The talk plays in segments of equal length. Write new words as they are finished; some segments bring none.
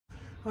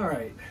All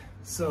right,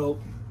 so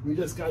we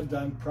just got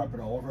done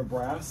prepping all of our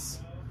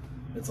brass.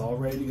 It's all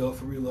ready to go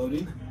for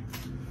reloading.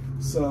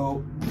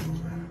 So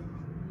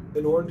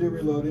in order to do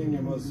reloading,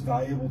 your most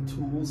valuable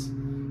tools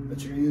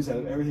that you're gonna use out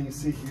of everything you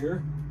see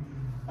here,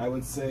 I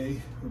would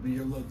say would be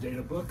your little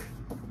data book.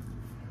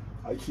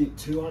 I keep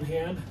 2 on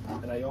hand,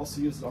 and I also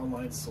use an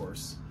online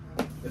source.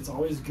 It's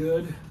always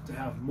good to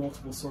have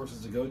multiple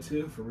sources to go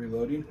to for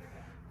reloading,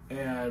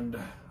 and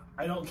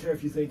I don't care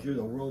if you think you're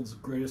the world's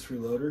greatest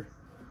reloader.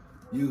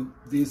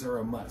 These are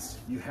a must.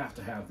 You have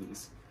to have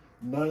these.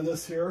 None of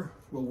this here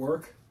will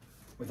work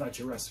without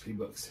your recipe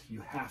books.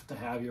 You have to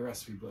have your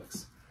recipe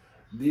books.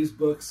 These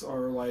books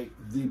are like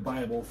the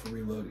Bible for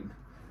reloading.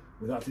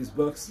 Without these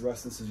books, the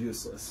rest of this is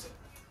useless.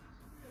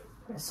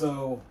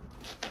 So,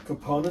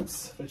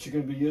 components that you're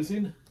going to be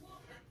using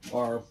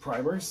are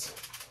primers.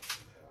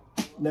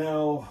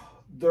 Now,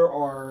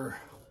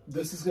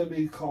 this is going to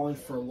be calling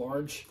for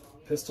large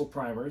pistol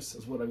primers,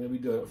 is what I'm going to be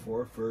doing it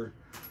for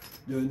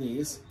doing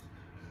these.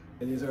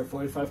 And these are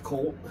 45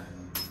 Colt.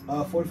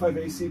 45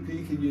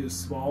 ACP can use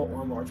small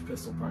or large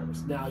pistol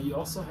primers. Now, you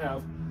also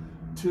have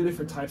 2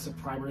 different types of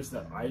primers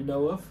that I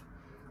know of,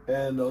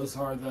 and those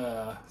are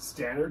the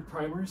standard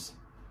primers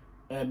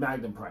and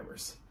magnum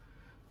primers.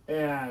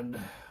 And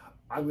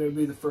I'm going to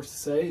be the first to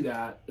say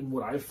that in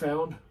what I've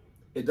found,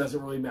 it doesn't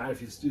really matter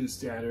if you do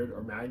standard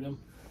or magnum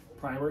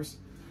primers,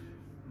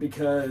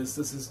 because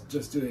this is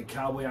just doing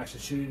cowboy action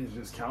shooting. It's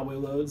just cowboy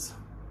loads.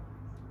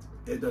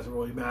 It doesn't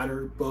really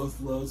matter.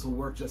 Both loads will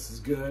work just as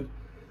good.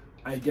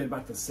 I get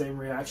about the same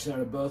reaction out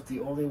of both.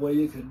 The only way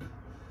you can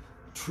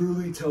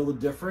truly tell the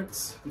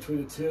difference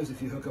between the two is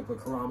if you hook up a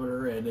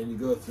chronometer and then you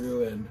go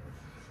through and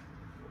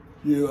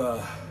you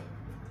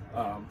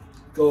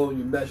go and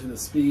you measure the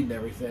speed and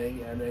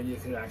everything, and then you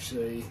can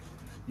actually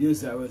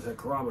use that with a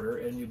chronometer,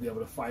 and you'll be able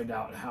to find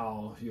out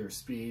how your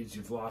speeds,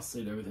 your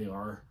velocity, and everything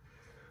are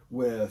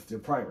with your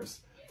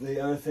primers. The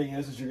other thing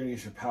is you're going to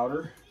use your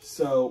powder.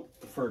 So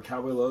for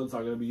cowboy loads,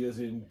 I'm going to be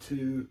using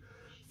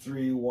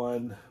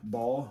 2-3-1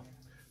 ball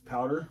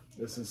powder.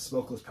 This is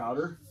smokeless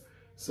powder.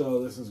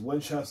 So this is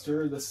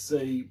Winchester. This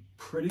is a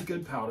pretty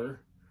good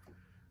powder.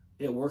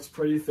 It works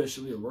pretty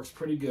efficiently. It works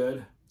pretty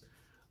good.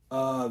 The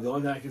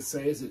only thing I can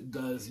say is it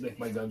does make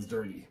my guns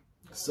dirty.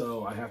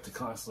 So I have to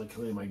constantly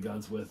clean my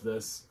guns with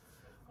this.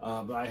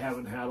 But I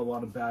haven't had a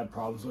lot of bad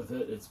problems with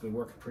it. It's been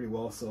working pretty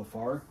well so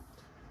far.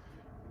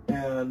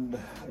 And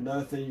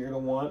another thing you're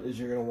going to want is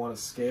you're going to want a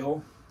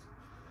scale.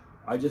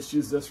 I just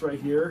use this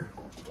right here,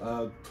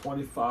 $25,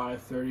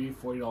 $30,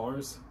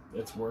 $40.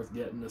 It's worth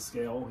getting the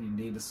scale. You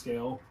need a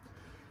scale.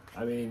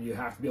 I mean, you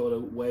have to be able to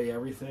weigh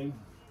everything,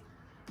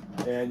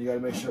 and you got to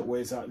make sure it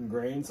weighs out in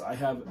grains.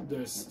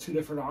 There's 2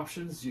 different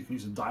options. You can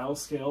use a dial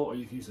scale or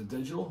you can use a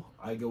digital.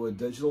 I go with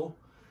digital.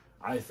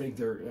 I think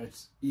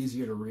it's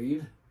easier to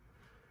read.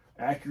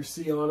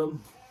 Accuracy on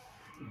them,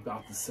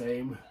 about the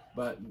same,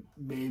 but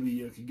maybe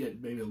you could get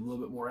a little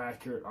bit more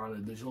accurate on a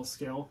digital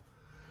scale.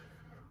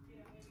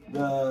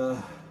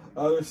 The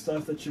other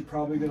stuff that you're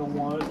probably going to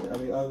want, I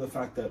mean, other than the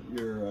fact that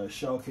your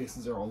shell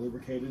cases are all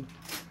lubricated,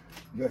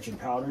 you got your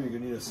powder. You're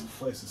going to need a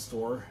place to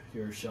store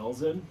your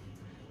shells in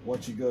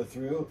once you go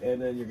through,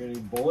 and then you're going to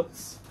need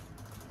bullets.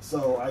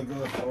 So I go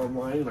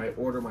online and I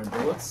order my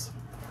bullets,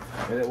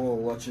 and it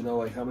will let you know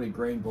like how many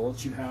grain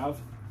bullets you have,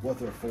 what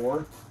they're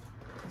for.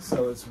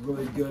 So it's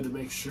really good to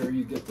make sure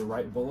you get the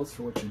right bullets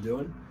for what you're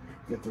doing,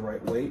 get the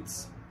right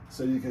weights,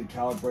 so you can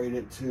calibrate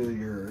it to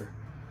your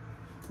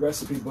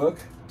recipe book,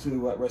 to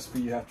what recipe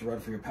you have to run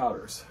for your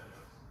powders.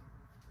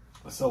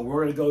 So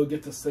we're going to go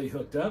get this thing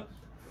hooked up,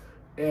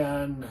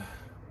 and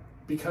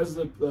because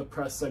of the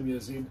press I'm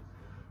using,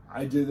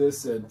 I do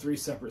this in 3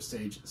 separate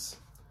stages.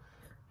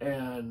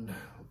 And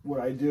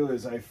what I do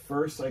is I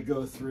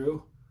go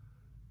through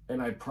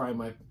and I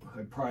prime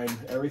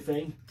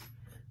everything,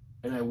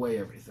 and I weigh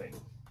everything.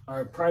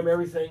 I prime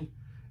everything,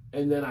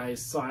 and then I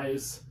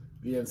size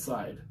the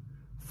inside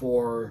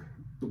for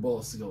the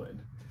bullets to go in.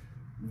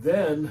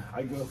 Then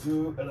I go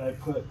through and I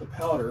put the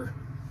powder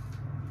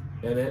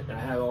in it. I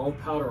have all the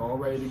powder all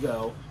ready to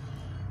go.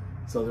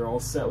 So they're all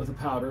set with the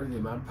powder, the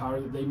amount of powder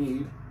that they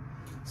need.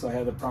 So I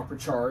have the proper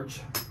charge.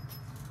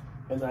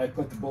 And then I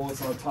put the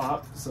bullets on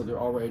top, so they're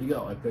all ready to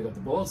go. I pick up the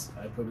bullets,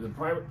 I put them in the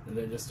primer, and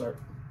then just start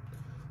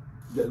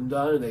getting them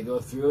done, and they go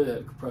through, and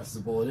it compresses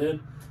the bullet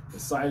in, it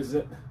sizes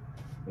it,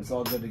 it's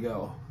all good to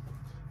go.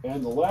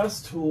 And the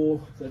last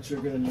tool that you're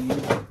going to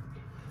need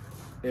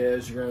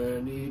is you're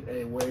going to need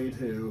a way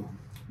to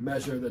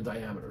measure the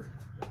diameter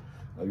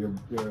of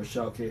your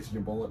shell case and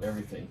your bullet and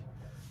everything.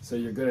 So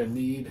you're going to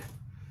need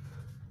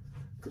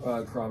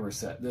a chronometer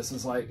set. This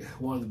is like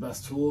one of the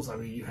best tools. I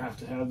mean, you have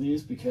to have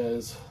these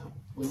because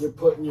when you're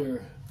putting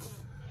your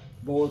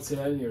bullets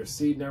in, your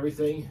seat and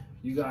everything,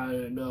 you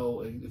gotta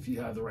know if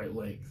you have the right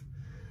length.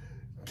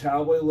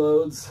 Cowboy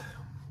loads,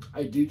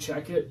 I do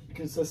check it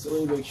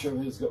consistently, make sure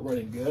everything's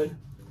running good,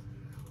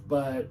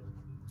 but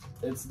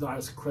it's not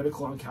as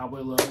critical on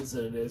cowboy loads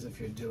than it is if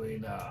you're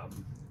doing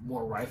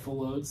more rifle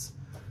loads.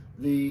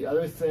 The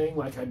other thing,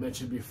 like I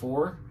mentioned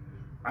before,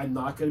 I'm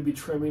not going to be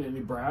trimming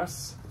any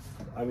brass.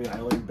 I mean, I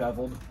only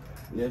beveled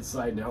the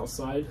inside and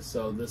outside,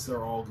 so this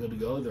are all good to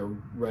go. They're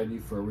ready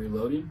for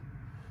reloading.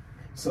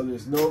 So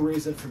there's no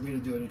reason for me to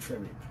do any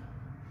trimming.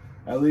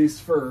 At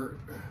least for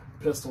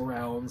pistol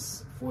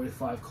rounds,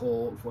 45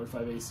 Colt,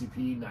 45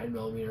 ACP,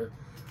 9mm.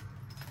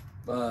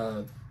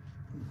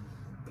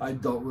 I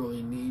don't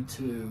really need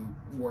to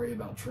worry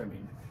about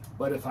trimming.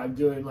 But if I'm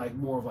doing like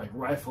more of like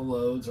rifle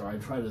loads, or I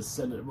try to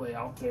send it way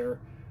out there,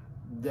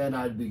 then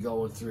I'd be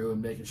going through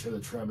and making sure the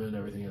trimming and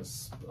everything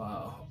is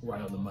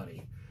right on the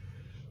money.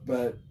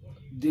 But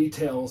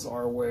details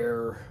are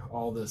where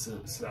all this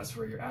is. So that's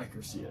where your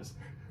accuracy is.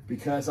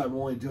 Because I'm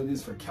only doing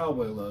these for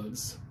cowboy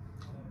loads,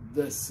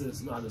 this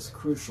is not as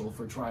crucial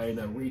for trying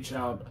to reach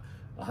out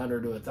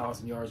 100 to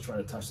 1,000 yards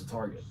trying to touch the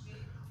target.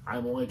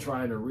 I'm only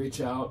trying to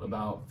reach out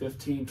about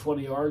 15,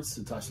 20 yards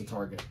to touch the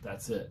target.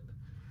 That's it.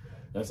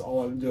 That's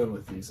all I'm doing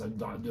with these. I'm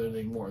not doing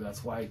anything more.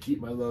 That's why I keep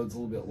my loads a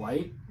little bit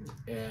light,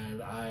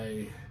 and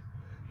I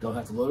don't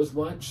have to load as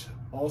much.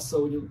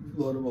 Also, when you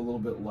load them a little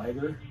bit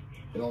lighter,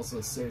 it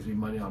also saves me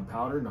money on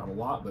powder. Not a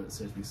lot, but it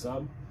saves me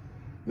some.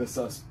 This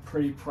stuff's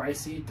pretty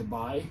pricey to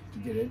buy, to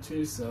get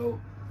into, so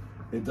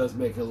it does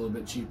make it a little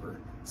bit cheaper.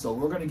 So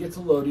we're going to get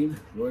to loading.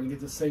 We're going to get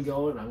this thing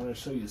going. I'm going to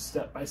show you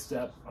step by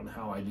step on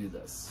how I do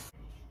this.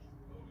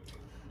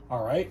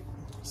 All right,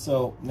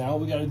 so now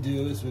what we got to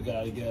do is we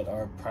got to get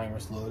our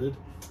primers loaded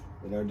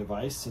with our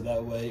device, so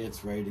that way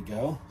it's ready to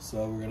go.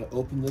 So we're going to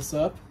open this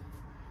up.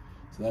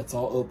 So that's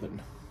all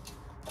open.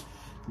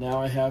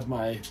 Now I have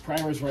my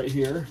primers right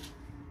here.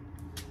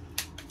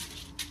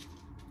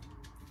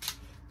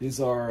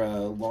 These are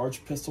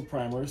large pistol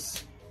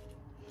primers.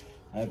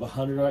 I have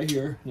 100 right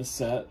here in a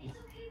set.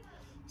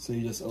 So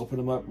you just open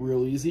them up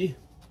real easy.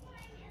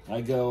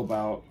 I go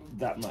about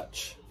that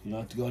much. You don't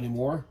have to go any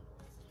more.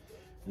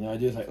 And what I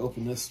do is I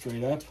open this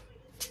straight up.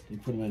 You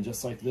put them in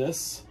just like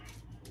this.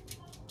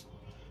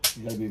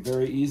 You gotta be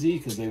very easy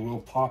because they will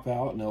pop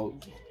out and they'll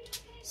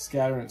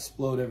scatter and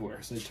explode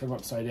everywhere. So they turn them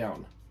upside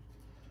down,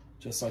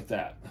 just like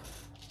that.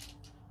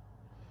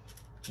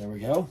 There we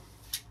go.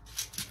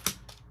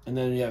 And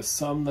then you have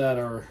some that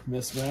are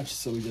mismatched,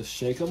 so we just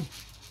shake them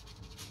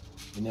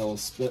and they'll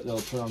split, they'll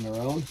turn on their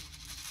own.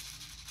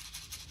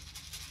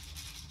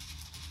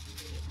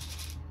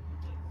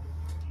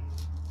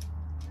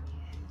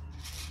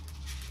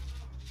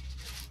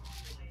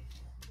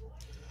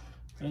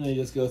 And then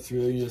you just go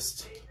through, you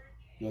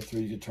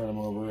can turn them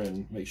over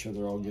and make sure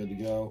they're all good to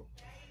go.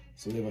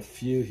 So we have a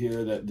few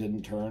here that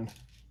didn't turn.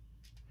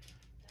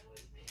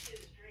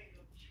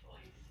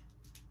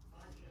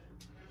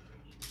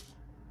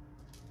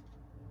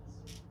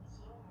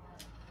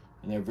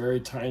 And they're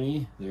very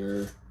tiny,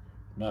 they're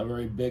not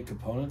very big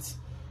components.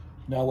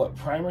 Now what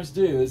primers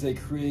do is they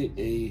create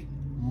a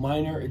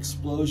minor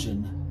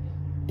explosion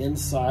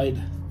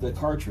inside the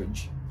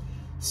cartridge.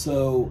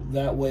 So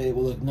that way it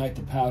will ignite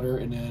the powder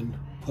and then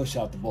push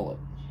out the bullet.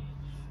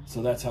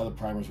 So that's how the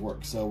primers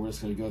work. So we're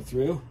just going to go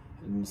through,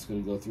 and just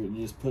going to go through, and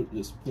you just put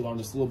on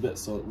just a little bit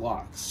so it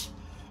locks.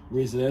 The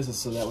reason is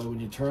so that way when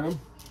you turn them,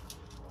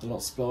 they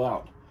don't spill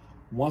out.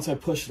 Once I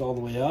push it all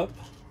the way up,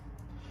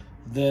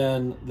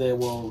 then they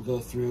will go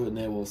through and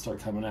they will start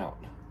coming out.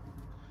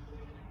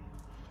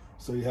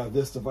 So you have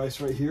this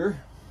device right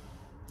here.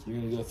 You're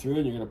going to go through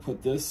and you're going to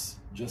put this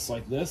just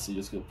like this. You're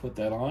just going to put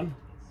that on.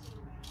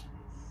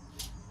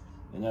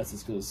 And that's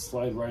just going to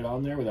slide right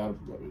on there without,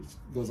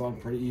 it goes on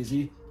pretty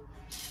easy.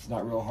 It's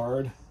not real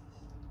hard.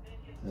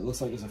 And it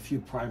looks like there's a few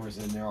primers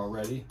in there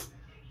already.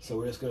 So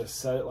we're just going to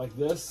set it like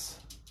this.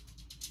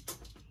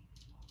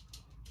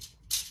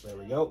 There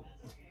we go.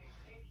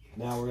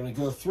 Now we're going to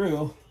go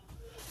through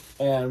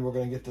and we're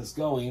going to get this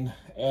going.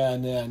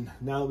 And then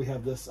now that we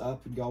have this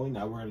up and going,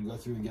 now we're going to go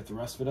through and get the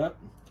rest of it up.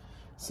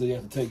 So you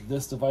have to take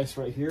this device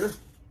right here.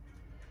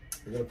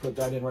 You're going to put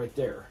that in right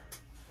there.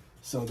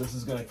 So this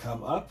is going to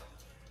come up.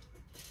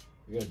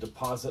 You're going to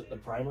deposit the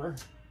primer,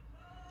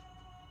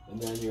 and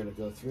then you're going to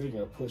go through, you're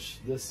going to push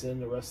this in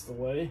the rest of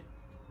the way.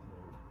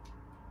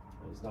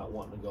 It's not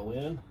wanting to go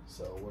in,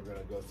 so we're going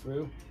to go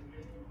through.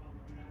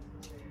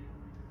 Let's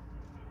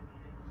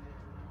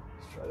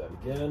try that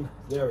again.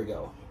 There we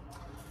go.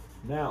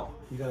 Now,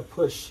 you're going to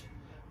push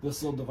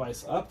this little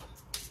device up,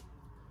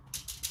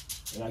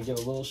 and I give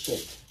a little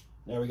shake.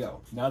 There we go.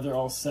 Now they're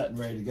all set and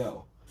ready to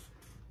go.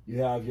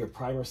 You have your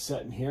primer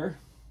set in here.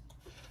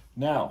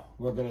 Now,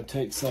 we're going to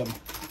take some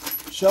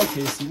shell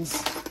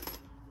casings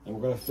and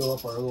we're going to fill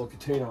up our little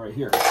container right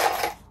here.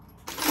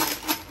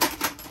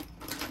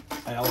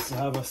 I also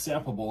have a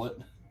sample bullet.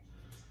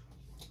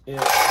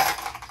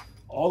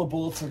 All the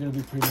bullets are going to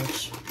be pretty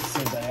much the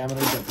same diameter,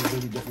 but they're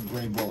going to be different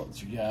grade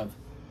bullets. You have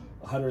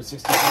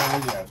 160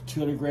 grain, you have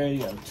 200 grain,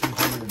 you have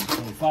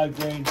 225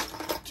 grain,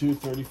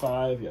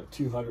 235, you have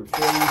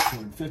 230,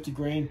 250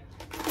 grain.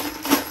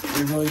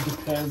 It really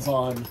depends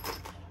on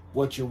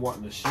what you're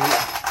wanting to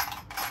shoot.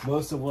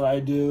 Most of what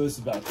I do is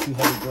about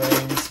 200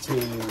 grains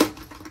to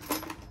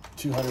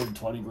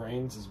 220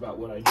 grains is about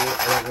what I do.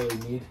 I don't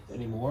really need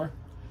any more.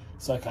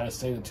 So I kind of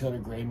stay in the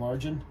 200 grain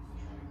margin.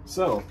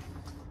 So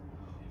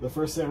the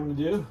first thing I'm going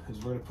to do is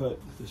we're going to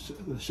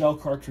put the shell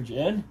cartridge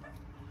in.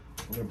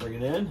 We're gonna bring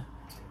it in.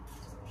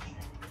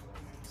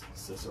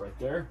 This right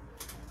there.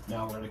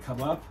 Now we're gonna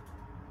come up.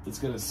 It's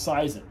gonna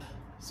size it.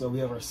 So we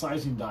have our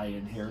sizing die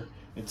in here.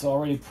 It's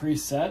already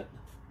preset.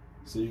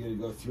 So you're gonna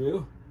go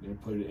through, you're gonna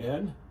put it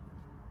in.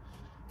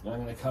 Now I'm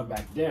gonna come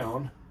back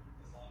down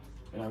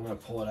and I'm gonna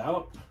pull it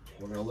out.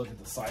 We're gonna look at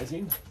the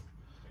sizing,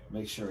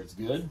 make sure it's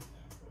good.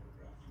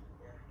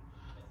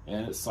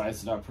 And it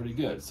sized it out pretty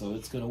good, so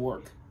it's gonna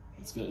work.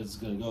 It's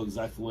gonna go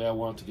exactly the way I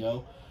want it to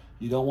go.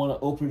 You don't wanna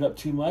open it up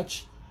too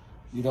much.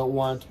 You don't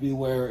want it to be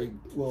where it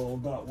will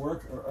not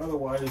work, or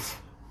otherwise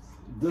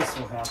this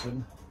will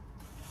happen.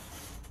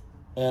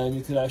 And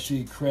you could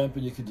actually crimp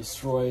and you could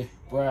destroy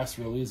brass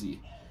real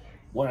easy.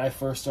 When I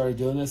first started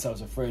doing this, I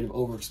was afraid of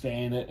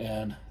overexpanding it,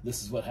 and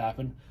this is what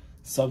happened.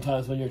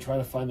 Sometimes when you're trying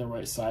to find the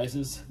right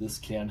sizes, this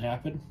can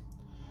happen.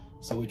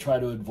 So we try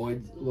to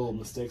avoid little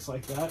mistakes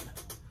like that.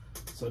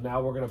 So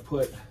now we're gonna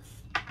put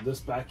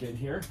this back in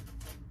here.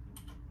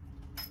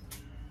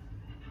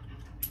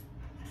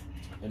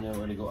 And then we're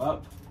gonna go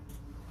up,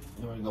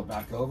 and we're gonna go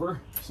back over.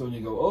 So when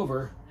you go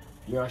over,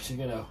 you're actually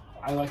gonna,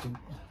 I like to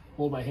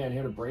hold my hand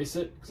here to brace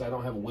it because I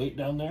don't have a weight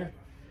down there.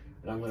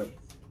 And I'm gonna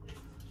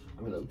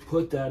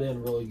put that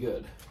in really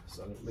good.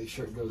 So I'm gonna make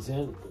sure it goes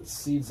in, it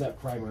seeds that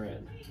primer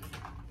in.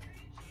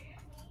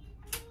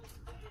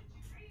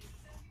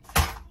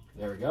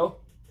 There we go.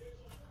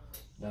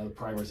 Now the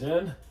primer's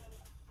in.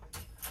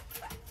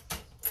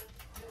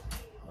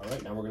 All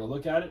right, now we're gonna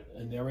look at it,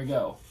 and there we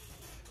go.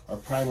 Our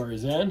primer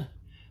is in,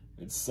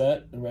 it's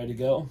set and ready to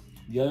go.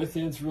 The other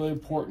thing that's really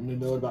important to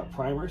note about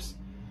primers,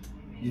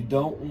 you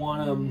don't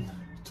want them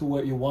to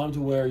where you want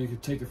them to where you can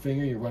take your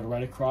finger, you run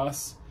right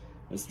across,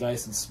 it's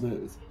nice and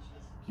smooth.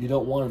 You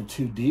don't want them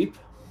too deep,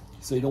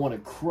 so you don't want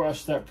to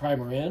crush that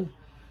primer in,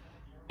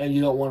 and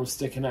you don't want them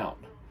sticking out.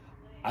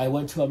 I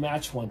went to a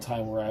match one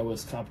time where I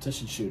was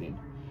competition shooting,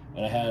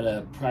 and I had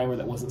a primer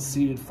that wasn't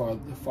seated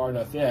far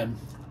enough in,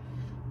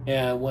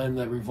 and when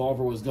the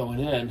revolver was going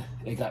in,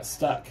 it got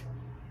stuck.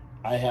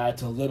 I had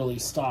to literally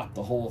stop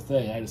the whole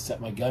thing. I had to set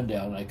my gun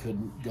down, and I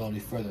couldn't go any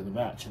further in the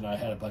match, and I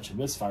had a bunch of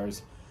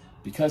misfires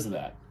because of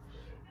that,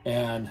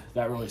 and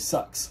that really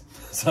sucks.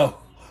 So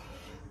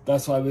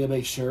that's why we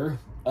make sure.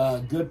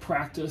 Good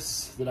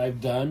practice that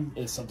I've done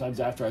is sometimes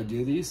after I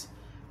do these,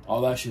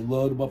 I'll actually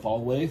load them up all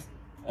the way,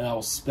 and I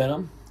will spin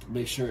them,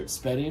 make sure it's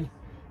spinning.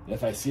 And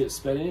if I see it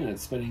spinning and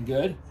it's spinning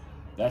good,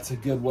 that's a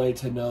good way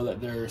to know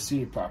that they're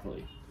seated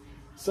properly.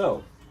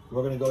 So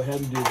we're going to go ahead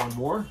and do one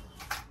more,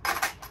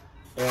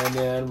 and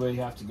then we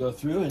have to go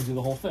through and do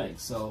the whole thing.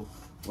 So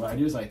what I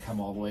do is I come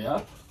all the way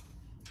up,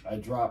 I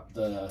drop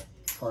the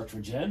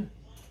cartridge in,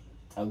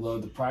 I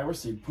load the primer.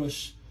 So you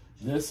push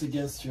this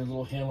against your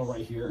little handle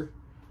right here.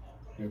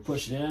 You're gonna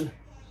push it in,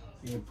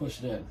 you're gonna push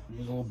it in.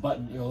 There's a little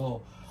button, a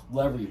little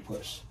lever you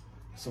push.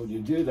 So when you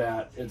do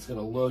that, it's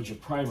gonna load your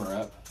primer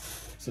up.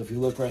 So if you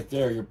look right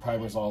there, your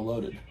primer's all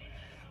loaded.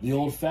 The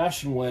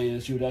old-fashioned way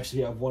is you would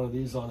actually have one of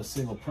these on a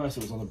single press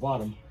that was on the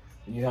bottom,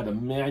 and you had to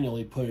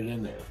manually put it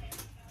in there,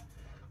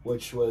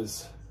 which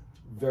was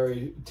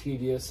very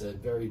tedious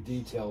and very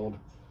detailed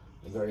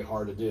and very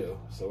hard to do.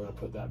 So we're gonna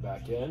put that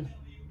back in,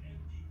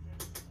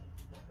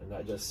 and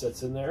that just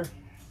sits in there.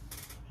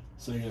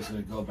 So you're just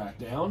gonna go back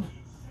down,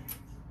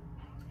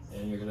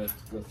 and you're gonna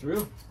go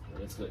through,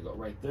 and it's gonna go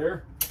right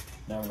there.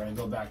 Now we're gonna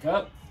go back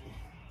up,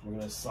 we're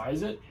gonna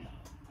size it.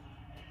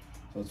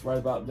 So it's right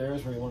about there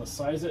is where you wanna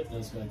size it, and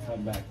it's gonna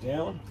come back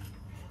down.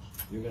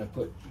 You're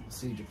gonna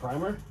seed your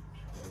primer,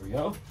 there we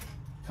go.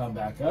 Come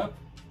back up,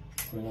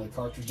 put another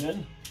cartridge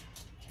in,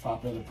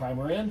 pop another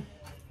primer in,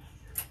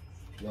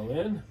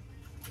 go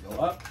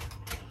up,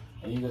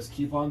 and you just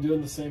keep on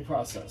doing the same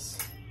process.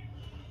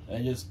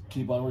 And just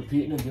keep on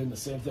repeating and doing the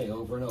same thing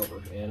over and over,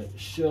 and it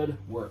should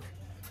work.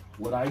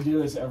 What I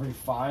do is every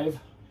 5,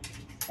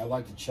 I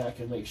like to check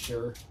and make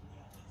sure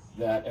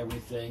that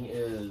everything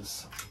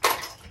is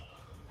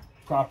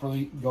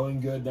properly going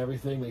good and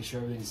everything, make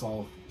sure everything's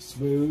all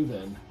smooth,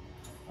 and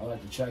I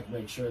like to check,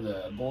 make sure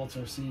the bullets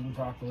are seating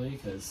properly,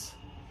 because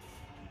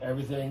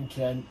everything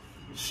can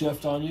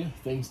shift on you.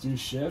 Things do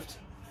shift.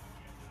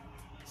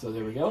 So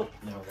there we go.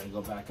 Now we're gonna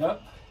go back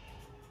up,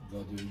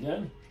 go do it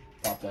again,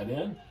 pop that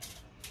in,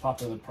 pop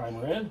the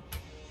primer in,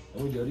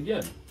 and we do it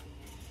again.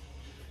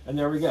 And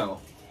there we go.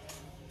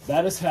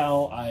 That is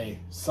how I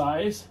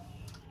size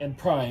and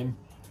prime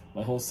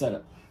my whole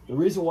setup. The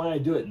reason why I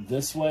do it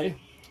this way,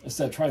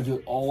 instead of trying to do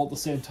it all at the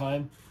same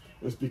time,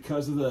 is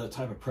because of the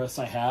type of press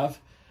I have.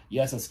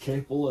 Yes, it's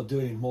capable of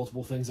doing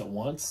multiple things at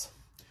once,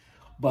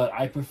 but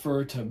I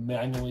prefer to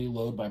manually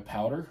load my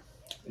powder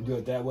and do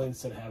it that way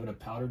instead of having a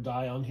powder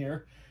die on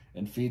here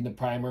and feeding the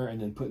primer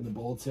and then putting the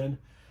bullets in.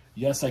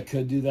 Yes, I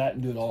could do that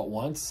and do it all at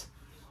once,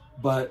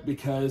 but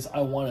because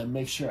I want to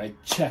make sure I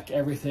check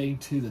everything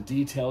to the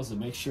details and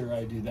make sure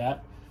I do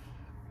that,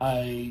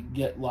 I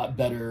get a lot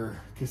better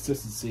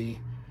consistency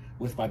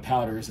with my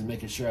powders and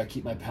making sure I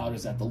keep my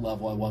powders at the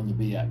level I want them to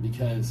be at.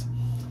 Because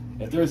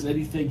if there's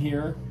anything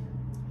here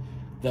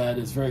that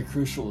is very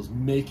crucial, is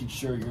making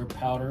sure your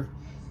powder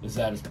is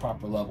at its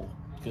proper level.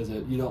 Because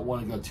you don't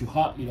want to go too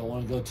hot, you don't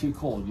want to go too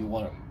cold, you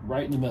want it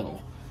right in the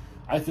middle.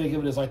 I think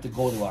of it as like the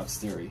Goldilocks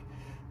theory.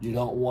 You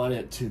don't want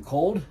it too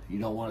cold, you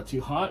don't want it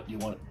too hot, you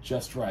want it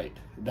just right.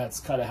 That's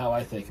kind of how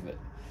I think of it.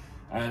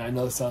 And I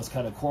know it sounds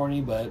kind of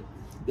corny, but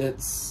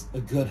it's a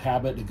good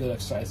habit, a good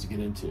exercise to get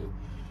into.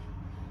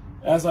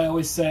 As I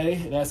always say,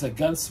 and as a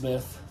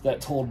gunsmith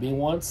that told me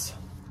once,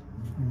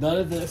 none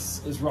of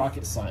this is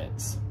rocket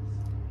science,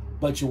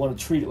 but you want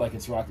to treat it like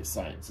it's rocket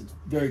science. It's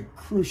very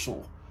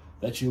crucial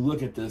that you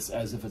look at this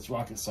as if it's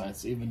rocket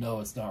science, even though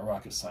it's not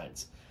rocket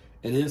science.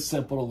 It is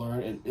simple to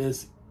learn, it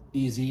is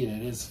easy,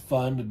 and it is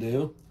fun to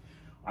do.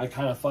 I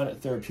kind of find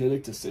it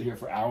therapeutic to sit here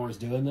for hours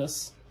doing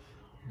this,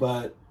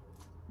 but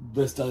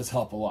this does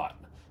help a lot.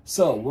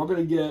 So we're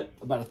going to get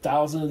about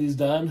 1,000 of these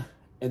done,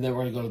 and then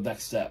we're going to go to the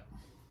next step.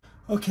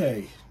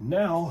 Okay,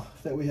 now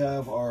that we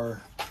have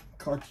our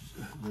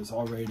cartridges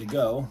all ready to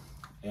go,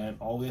 and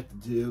all we have to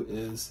do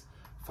is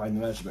find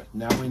the measurement.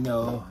 Now we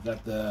know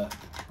that the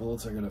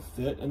bullets are going to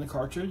fit in the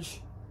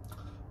cartridge.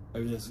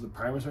 The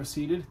primers are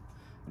seated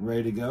and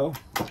ready to go.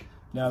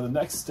 Now the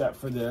next step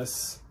for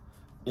this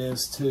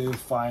is to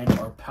find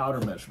our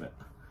powder measurement.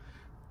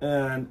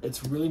 And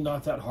it's really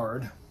not that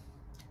hard.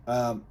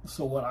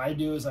 So what I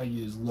do is I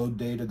use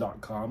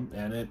loaddata.com,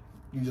 and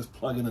you just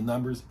plug in the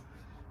numbers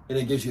and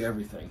it gives you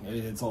everything.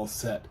 It's all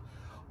set.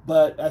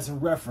 But as a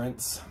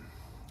reference,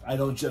 I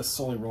don't just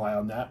solely rely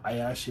on that. I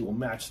actually will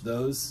match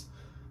those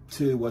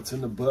to what's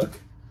in the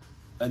book,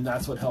 and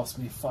that's what helps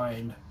me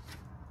find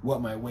what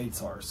my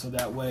weights are. So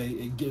that way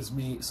it gives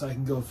me, so I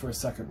can go for a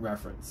second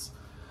reference.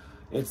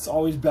 It's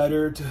always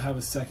better to have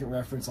a second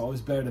reference,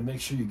 always better to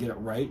make sure you get it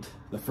right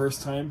the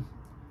first time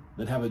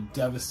than have a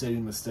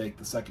devastating mistake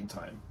the second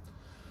time.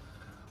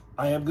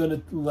 I am going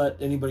to let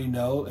anybody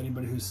know,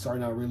 anybody who's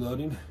starting out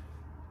reloading,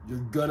 you're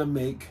going to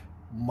make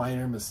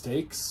minor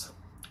mistakes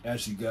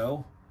as you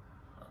go,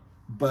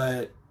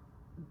 but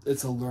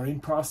it's a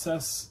learning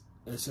process.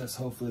 It's just,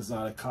 hopefully it's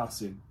not a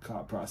costly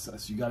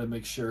process. You got to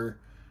make sure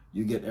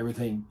you get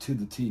everything to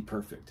the T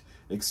perfect,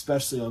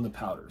 especially on the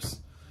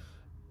powders.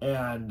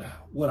 And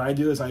what I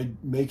do is I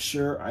make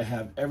sure I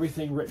have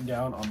everything written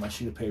down on my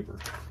sheet of paper,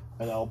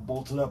 and I'll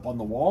bolt it up on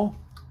the wall.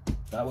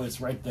 That way it's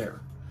right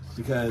there,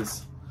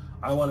 because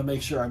I want to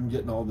make sure I'm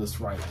getting all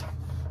this right.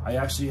 I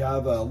actually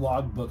have a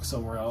log book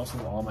somewhere else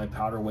with all my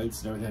powder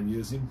weights and everything I'm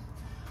using.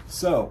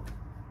 So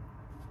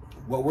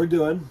what we're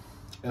doing,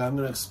 and I'm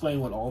going to explain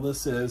what all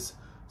this is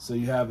so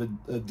you have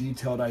a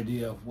detailed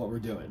idea of what we're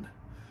doing.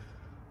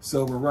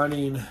 So we're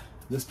running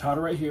this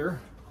powder right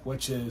here,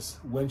 which is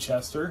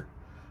Winchester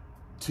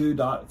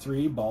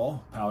 2.3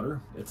 ball powder.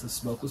 It's a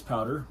smokeless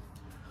powder.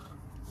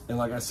 And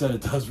like I said,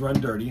 it does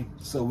run dirty.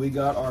 So we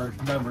got our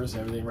numbers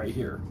and everything right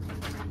here.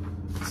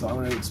 So I'm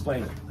going to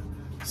explain it.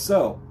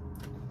 So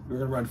we're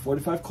going to run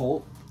 45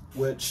 Colt,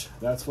 which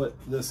that's what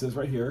this is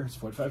right here. It's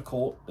 45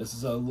 Colt. This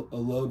is a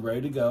load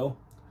ready to go.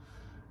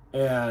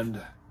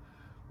 And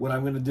what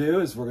I'm going to do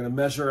is we're going to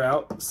measure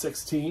out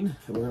 16.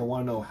 And we're going to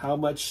want to know how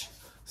much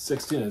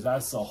 16 is.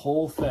 That's the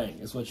whole thing,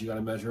 is what you got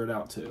to measure it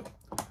out to.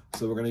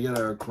 So we're going to get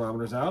our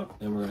chronometers out,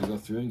 and we're going to go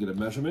through and get a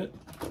measurement,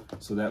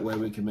 so that way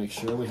we can make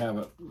sure we have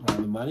it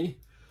on the money.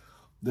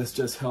 This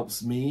just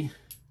helps me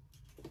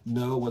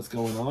know what's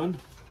going on.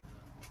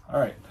 All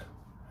right,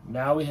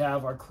 now we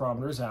have our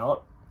chronometers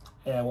out,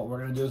 and what we're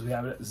going to do is we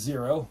have it at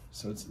 0,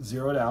 so it's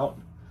zeroed out.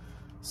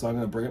 So I'm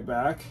going to bring it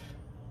back,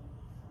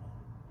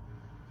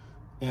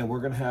 and we're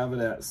going to have it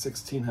at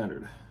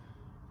 1,600.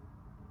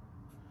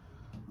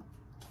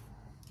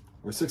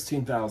 Or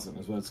 16,000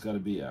 is what it's got to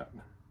be at.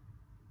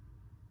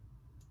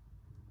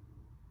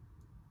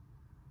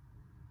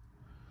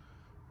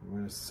 We're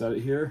going to set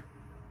it here.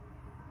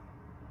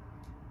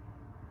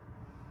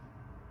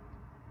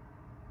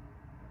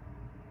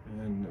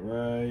 And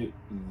right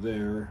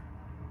there.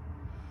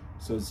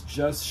 So it's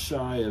just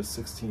shy of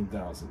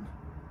 16,000.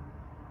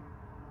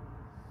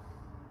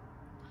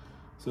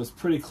 So it's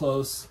pretty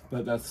close,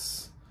 but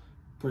that's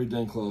pretty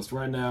dang close.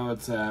 Right now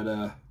it's at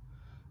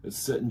it's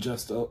sitting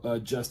just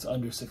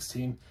under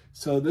 16.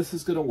 So this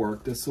is going to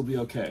work. This will be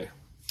okay.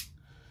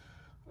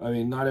 I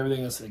mean, not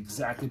everything is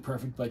exactly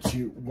perfect, but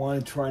you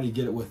want to try to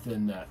get it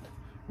within that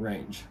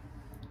range.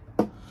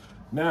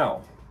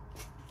 Now,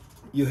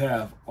 you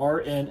have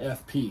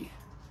RNFP.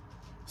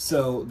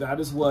 So that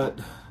is what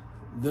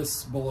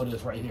this bullet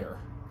is right here.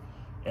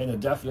 And the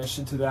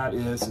definition to that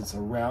is it's a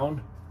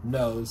round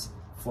nose,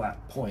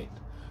 flat point.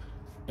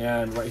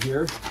 And right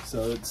here,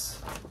 so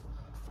it's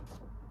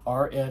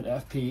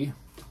RNFP,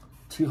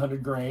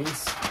 200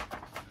 grains.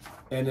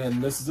 And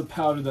then this is a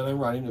powder that I'm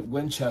running at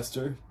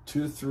Winchester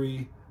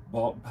 2.3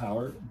 ball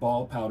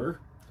powder.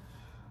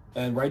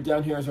 And right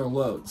down here is our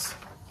loads.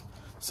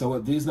 So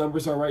what these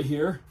numbers are right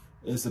here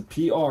is the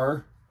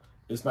PR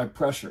is my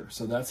pressure.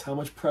 So that's how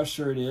much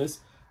pressure it is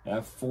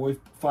at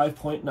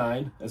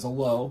 5.9 as a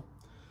low.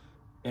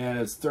 And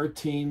it's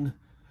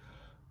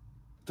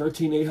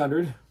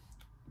 13,800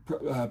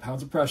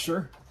 pounds of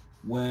pressure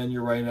when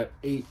you're running at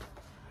 8.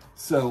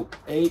 So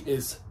 8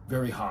 is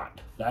very hot.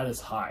 That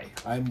is high.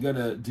 I'm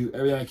gonna do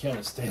everything I can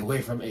to stay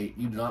away from 8.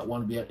 You do not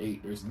want to be at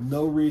 8. There's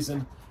no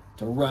reason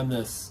to run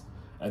this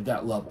at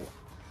that level.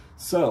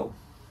 So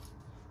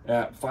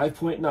at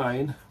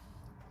 5.9,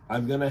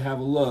 I'm going to have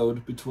a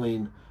load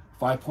between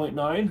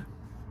 5.9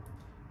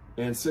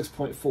 and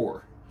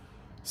 6.4.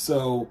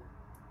 So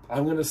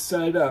I'm going to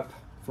set it up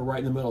for right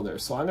in the middle there.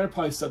 So I'm going to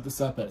probably set this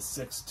up at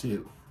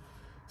 6.2.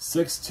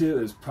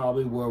 6.2 is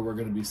probably where we're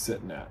going to be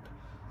sitting at.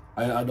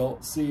 I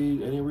don't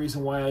see any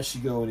reason why I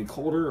should go any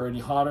colder or any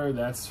hotter.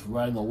 That's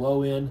right in the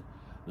low end.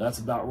 That's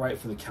about right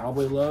for the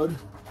cowboy load.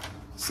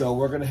 So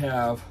we're going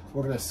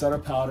to set our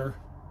powder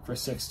for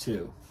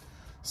 6.2.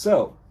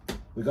 So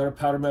we got our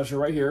powder measure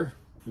right here.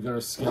 We got our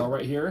scale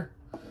right here.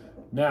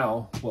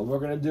 Now what we're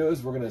going to do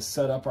is we're going to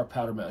set up our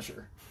powder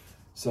measure.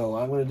 So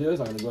what I'm going to do is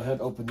I'm going to go ahead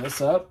and open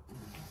this up.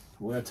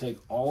 We're going to take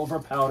all of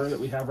our powder that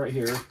we have right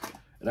here,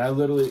 and I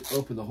literally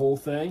open the whole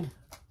thing,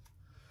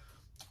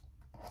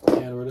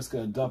 and we're just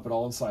going to dump it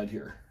all inside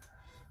here.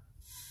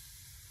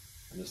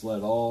 And just let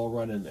it all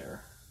run in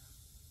there.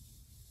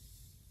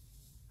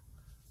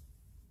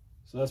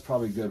 So that's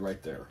probably good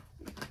right there.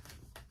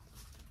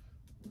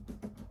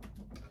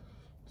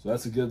 So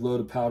that's a good load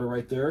of powder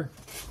right there.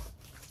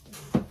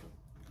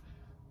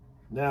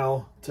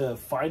 Now, to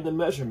find the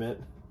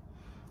measurement,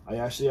 I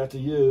actually have to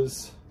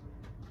use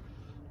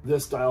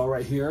this dial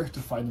right here to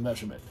find the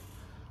measurement.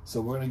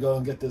 So we're going to go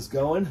and get this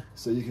going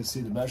so you can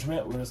see the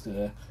measurement. We're just going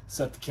to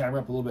set the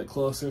camera up a little bit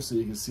closer so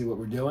you can see what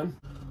we're doing.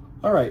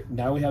 All right,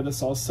 now we have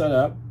this all set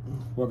up.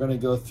 We're going to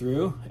go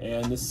through,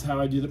 and this is how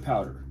I do the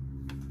powder.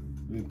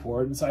 We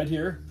pour it inside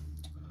here.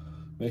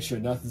 Make sure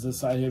nothing's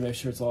inside here. Make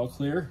sure it's all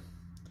clear.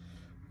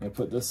 I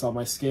put this on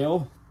my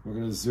scale. We're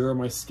going to zero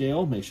my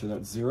scale. Make sure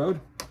that's zeroed.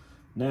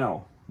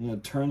 Now, I'm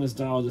going to turn this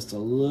dial just a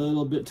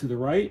little bit to the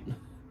right.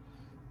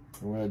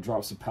 We're going to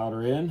drop some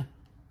powder in.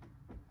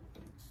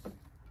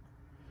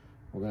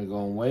 We're going to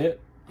go and weigh it.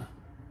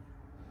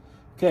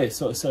 Okay,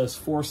 so it says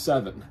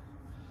 4.7.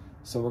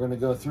 So we're going to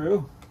go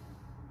through,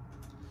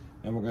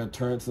 and we're going to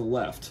turn it to the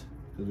left,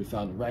 because we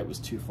found the right was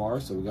too far,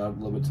 so we got a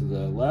little bit to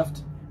the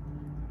left.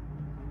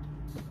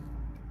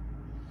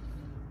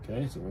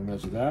 Okay, so we're going to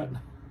measure that.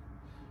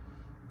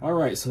 All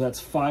right, so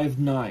that's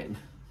 5.9.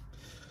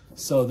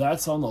 So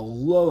that's on the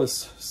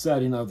lowest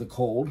setting of the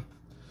cold.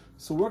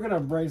 So we're going to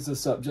bring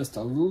this up just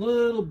a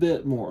little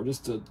bit more,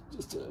 just a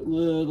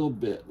little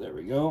bit. There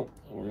we go.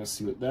 And we're going to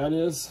see what that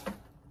is.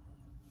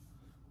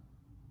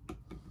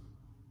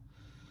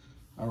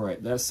 All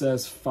right, that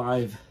says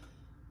 5.8,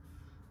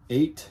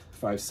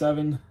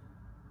 5.7.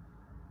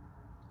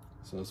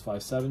 So it's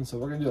 5.7. So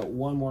we're going to do it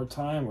one more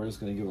time. We're just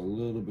going to give it a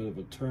little bit of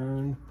a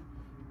turn.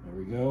 There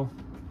we go.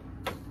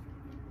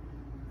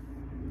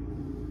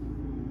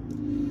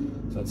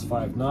 So that's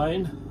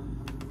 5.9.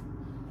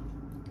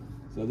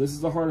 So this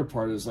is the harder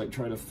part, is like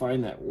trying to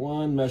find that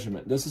one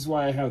measurement. This is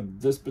why I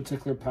have this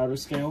particular powder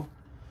scale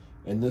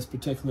and this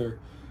particular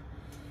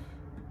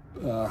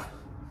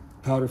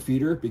powder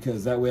feeder,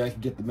 because that way I can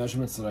get the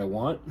measurements that I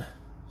want.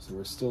 So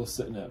we're still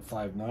sitting at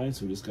 5.9,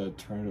 so we just got to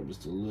turn it up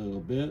just a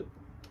little bit.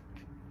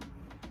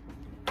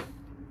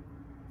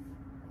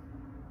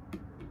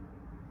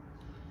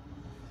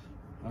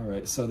 All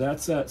right, so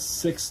that's at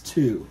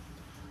 6.2.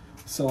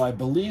 So I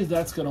believe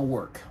that's going to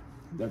work.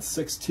 That's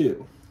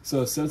 6.2.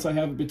 So since I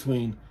have it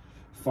between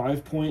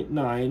 5.9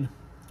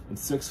 and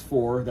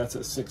 6.4, that's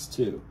at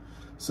 6.2.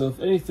 So if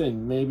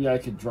anything, maybe I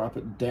could drop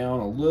it down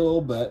a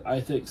little, but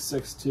I think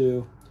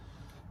 6.2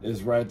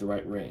 is right at the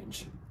right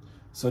range.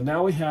 So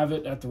now we have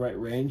it at the right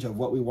range of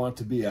what we want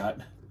to be at.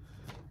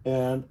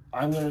 And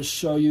I'm going to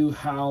show you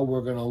how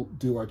we're going to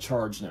do our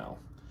charge now.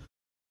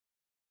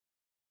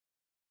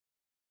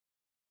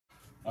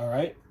 All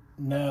right,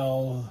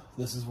 now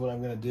this is what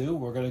I'm going to do.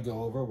 We're going to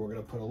go over, we're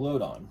going to put a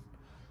load on.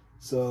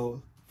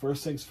 So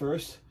first things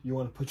first, you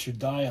want to put your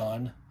die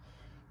on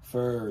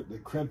for the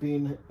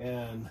crimping,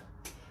 and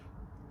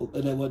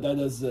then what that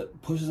does is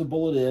it pushes a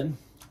bullet in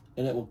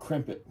and it will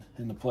crimp it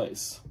into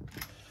place.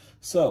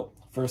 So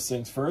first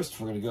things first,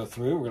 we're going to go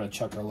through, we're going to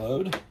check our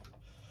load.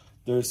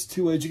 There's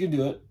two ways you can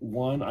do it.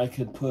 One, I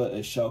could put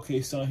a shell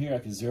case on here, I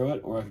could zero it,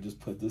 or I could just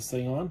put this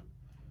thing on.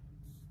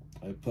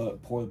 I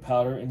pour the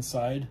powder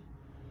inside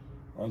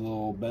our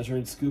little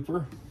measuring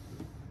scooper,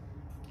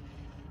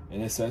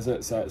 and it says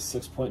it's at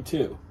 6.2.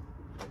 So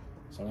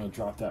I'm going to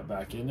drop that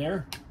back in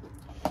there.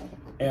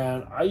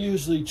 And I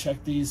usually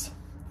check these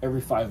every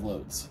 5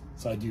 loads.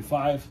 So I do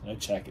 5, and I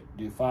check it.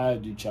 Do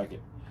 5, do check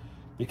it.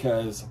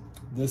 Because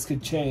this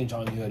could change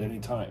on you at any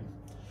time.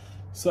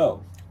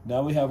 So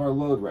now we have our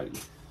load ready.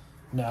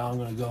 Now I'm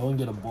going to go and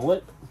get a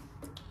bullet.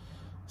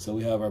 So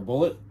we have our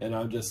bullet, and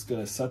I'm just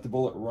going to set the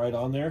bullet right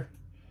on there.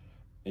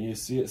 And you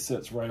see it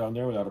sits right on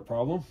there without a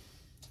problem.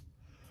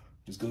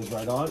 Just goes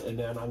right on, and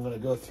then I'm going to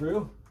go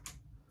through.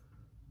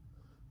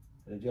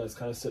 And it just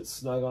kind of sits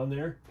snug on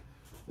there.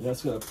 And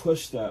that's going to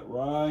push that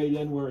right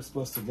in where it's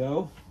supposed to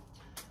go.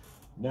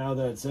 Now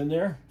that it's in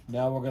there,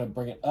 now we're going to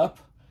bring it up,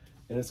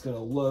 and it's going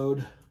to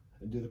load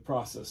and do the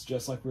process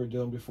just like we were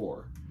doing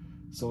before.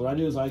 So what I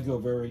do is I go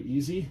very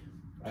easy.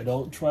 I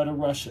don't try to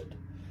rush it.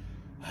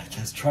 I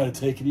just try to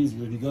take it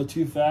easy. If you go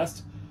too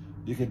fast,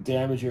 you can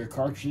damage your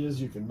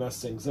cartridges, you can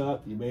mess things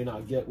up, you may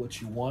not get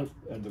what you want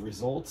and the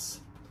results.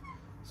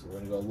 So we're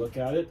going to go look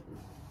at it.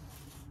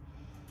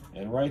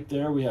 And right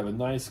there we have a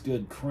nice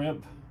good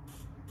crimp.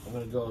 I'm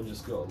going to go and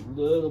just go a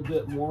little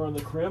bit more on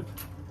the crimp,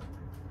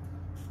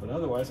 but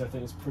otherwise I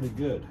think it's pretty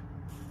good.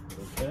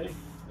 Okay,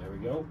 there we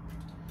go.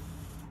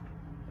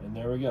 And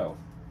there we go.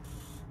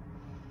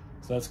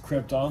 So that's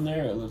crimped on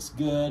there. It looks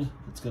good.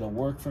 It's going to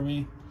work for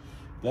me.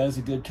 That is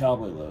a good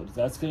cowboy load.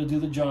 That's going to do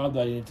the job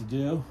that I need to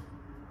do.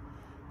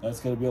 That's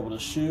going to be able to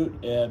shoot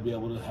and be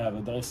able to have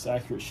a nice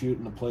accurate shoot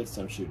in the plates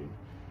I'm shooting.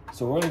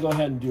 So we're going to go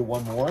ahead and do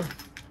one more.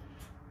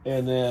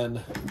 And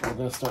then we're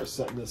going to start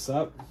setting this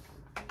up.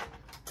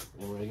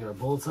 And we're going to get our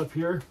bullets up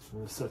here. We're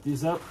going to set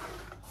these up.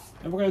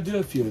 And we're going to do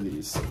a few of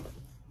these.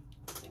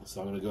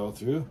 So I'm going to go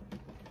through,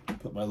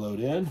 put my load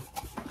in,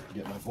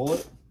 get my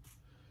bullet.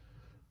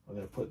 I'm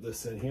going to put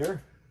this in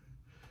here.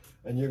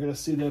 And you're going to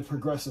see the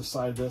progressive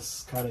side of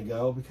this kind of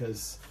go,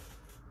 because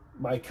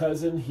my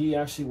cousin, he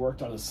actually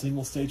worked on a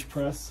single stage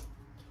press.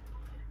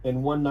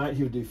 And one night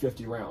he would do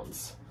 50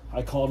 rounds.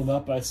 I called him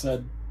up and I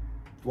said,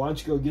 why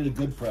don't you go get a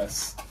good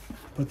press?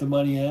 Put the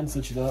money in,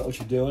 since you know what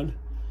you're doing.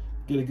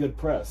 Get a good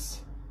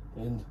press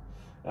and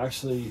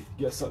actually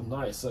get something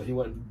nice. So he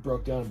went and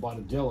broke down and bought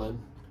a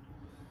Dillon.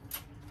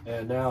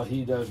 And now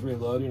he does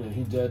reloading, and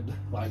he did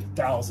like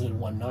 1,000 in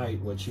one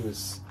night, which he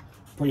was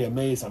pretty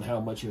amazed on how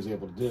much he was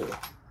able to do. So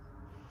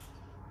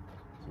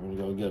we're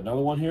gonna go get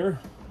another one here.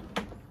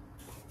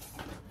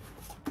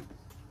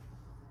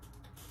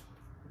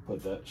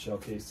 Put that shell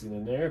casing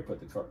in there, put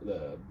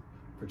the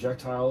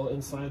projectile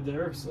inside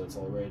there, so it's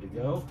all ready to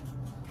go.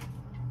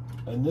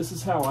 And this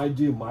is how I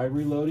do my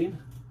reloading.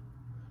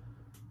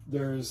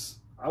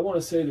 I want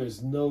to say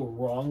there's no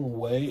wrong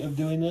way of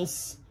doing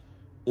this,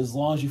 as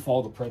long as you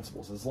follow the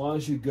principles, as long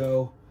as you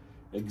go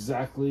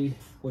exactly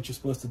what you're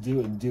supposed to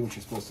do and do what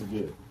you're supposed to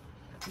do.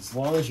 As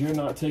long as you're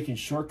not taking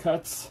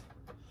shortcuts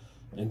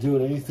and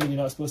doing anything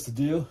you're not supposed to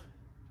do,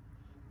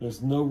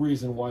 there's no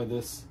reason why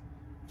this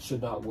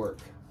should not work.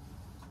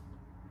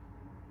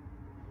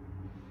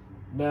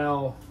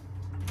 Now,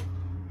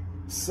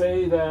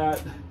 say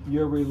that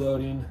you're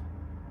reloading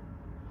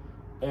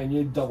and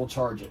you double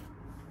charge it.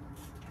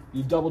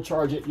 You double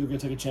charge it, you're gonna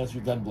take a chance of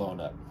your gun blowing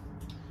up.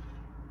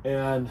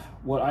 And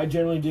what I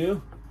generally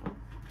do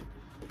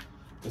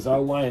is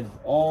I'll line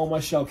all my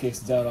shell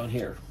cases out on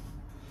here.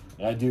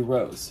 And I do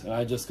rows. And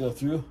I just go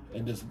through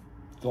and just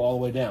go all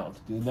the way down.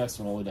 Do the next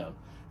one all the way down.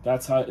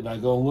 That's how, and I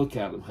go and look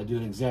at them. I do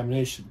an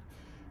examination.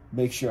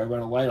 Make sure I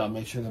run a light on,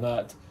 make sure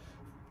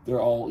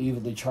they're all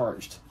evenly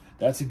charged.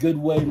 That's a good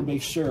way to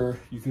make sure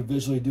you can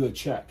visually do a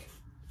check,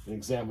 an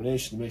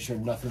examination, to make sure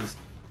nothing's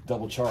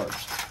double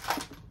charged.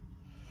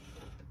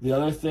 The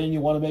other thing you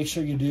want to make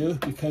sure you do,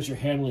 because you're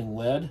handling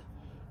lead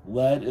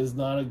is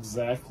not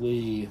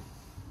exactly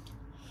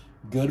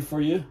good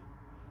for you.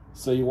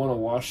 So you want to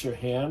wash your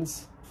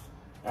hands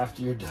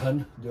after you're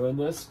done doing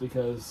this,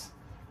 because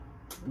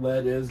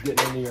lead is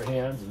getting into your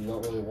hands and you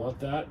don't really want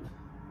that.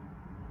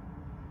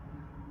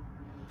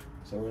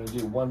 So we're going to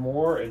do one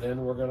more, and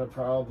then we're going to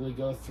probably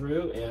go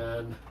through,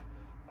 and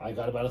I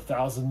got about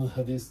 1,000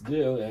 of these to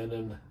do, and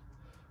then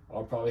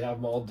I'll probably have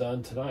them all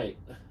done tonight.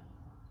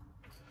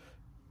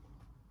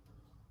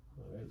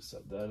 All right,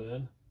 set that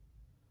in.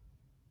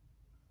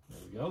 There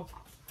we go.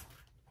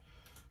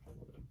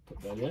 Put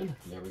that in.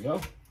 There we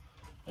go.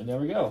 And there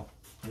we go.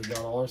 We got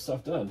all our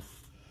stuff done.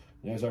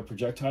 There's our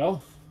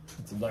projectile.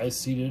 It's a nice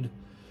seated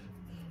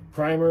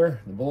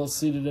primer. The bullet's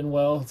seated in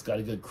well. It's got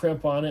a good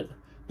crimp on it.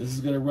 This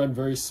is going to run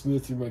very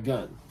smooth through my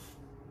gun.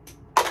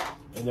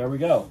 And there we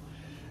go.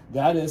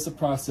 That is the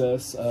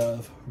process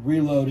of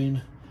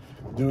reloading,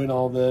 doing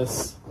all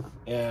this,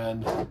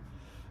 and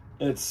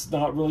it's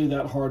not really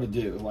that hard to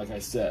do. Like I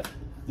said,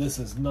 this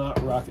is not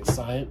rocket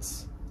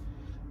science.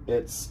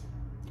 It's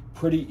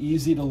pretty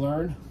easy to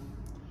learn,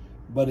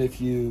 but if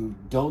you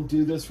don't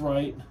do this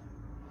right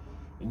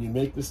and you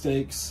make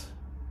mistakes,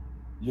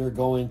 you're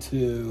going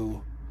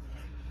to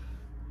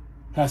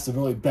have some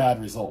really bad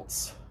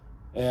results.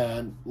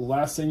 And the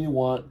last thing you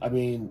want, I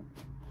mean,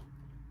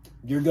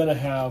 you're going to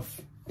have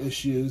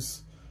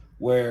issues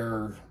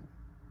where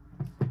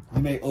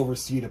you may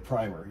overseed a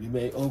primer, you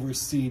may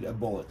overseed a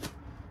bullet.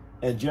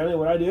 And generally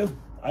what I do,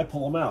 I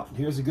pull them out.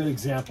 Here's a good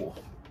example.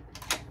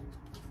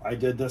 I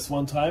did this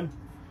one time.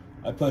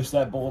 I pushed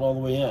that bullet all the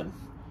way in.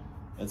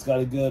 It's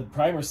got a good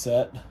primer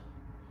set,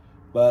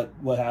 but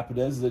what happened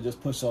is it just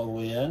pushed all the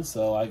way in,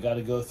 so I got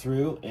to go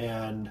through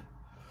and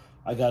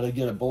I got to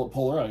get a bullet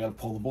puller. I got to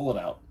pull the bullet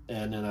out,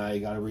 and then I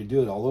got to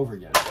redo it all over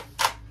again.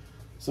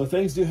 So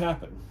things do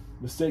happen.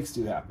 Mistakes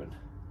do happen.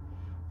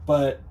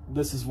 But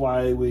this is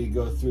why we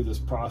go through this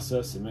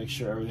process and make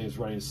sure everything's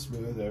running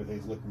smooth,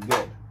 everything's looking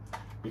good,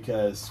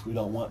 because we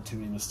don't want too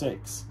many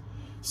mistakes.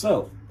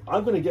 So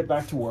I'm going to get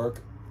back to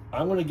work.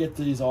 I'm going to get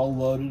these all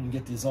loaded and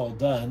get these all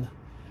done.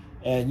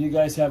 And you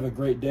guys have a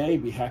great day.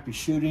 Be happy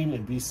shooting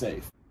and be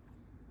safe.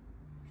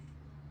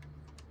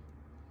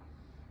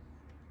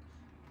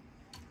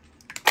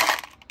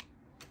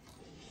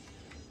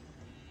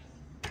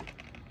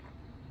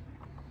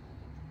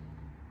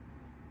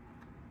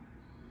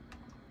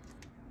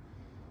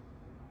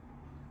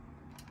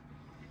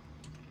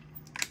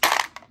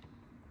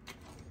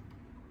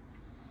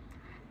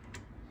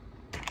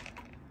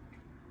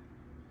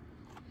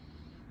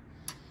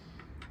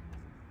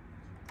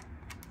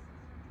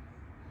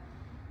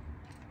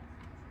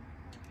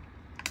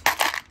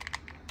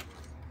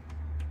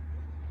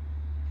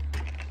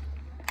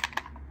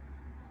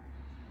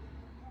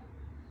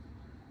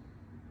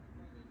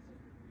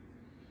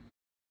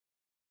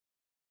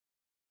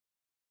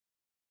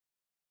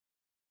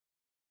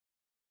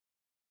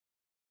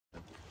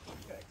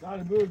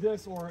 Gotta move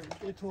this or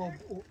it will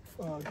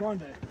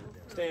grande.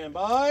 Stand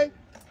by.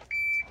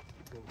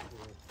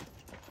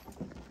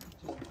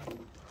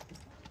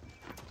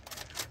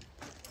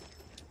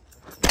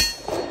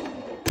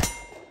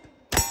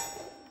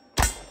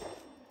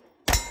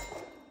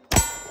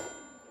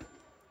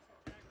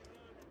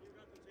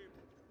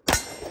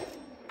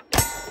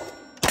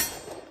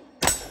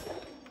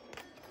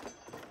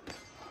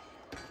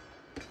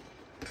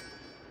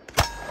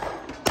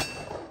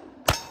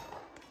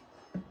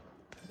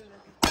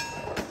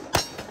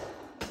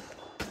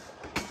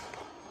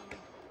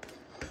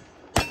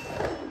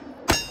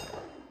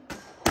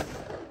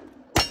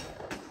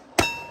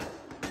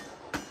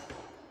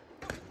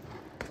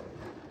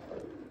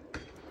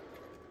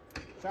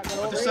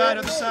 Other side,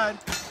 other side.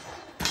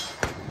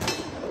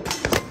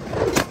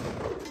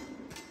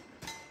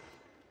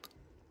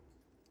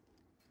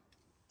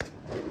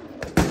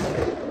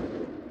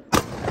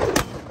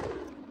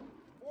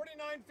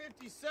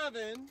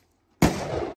 $49.57.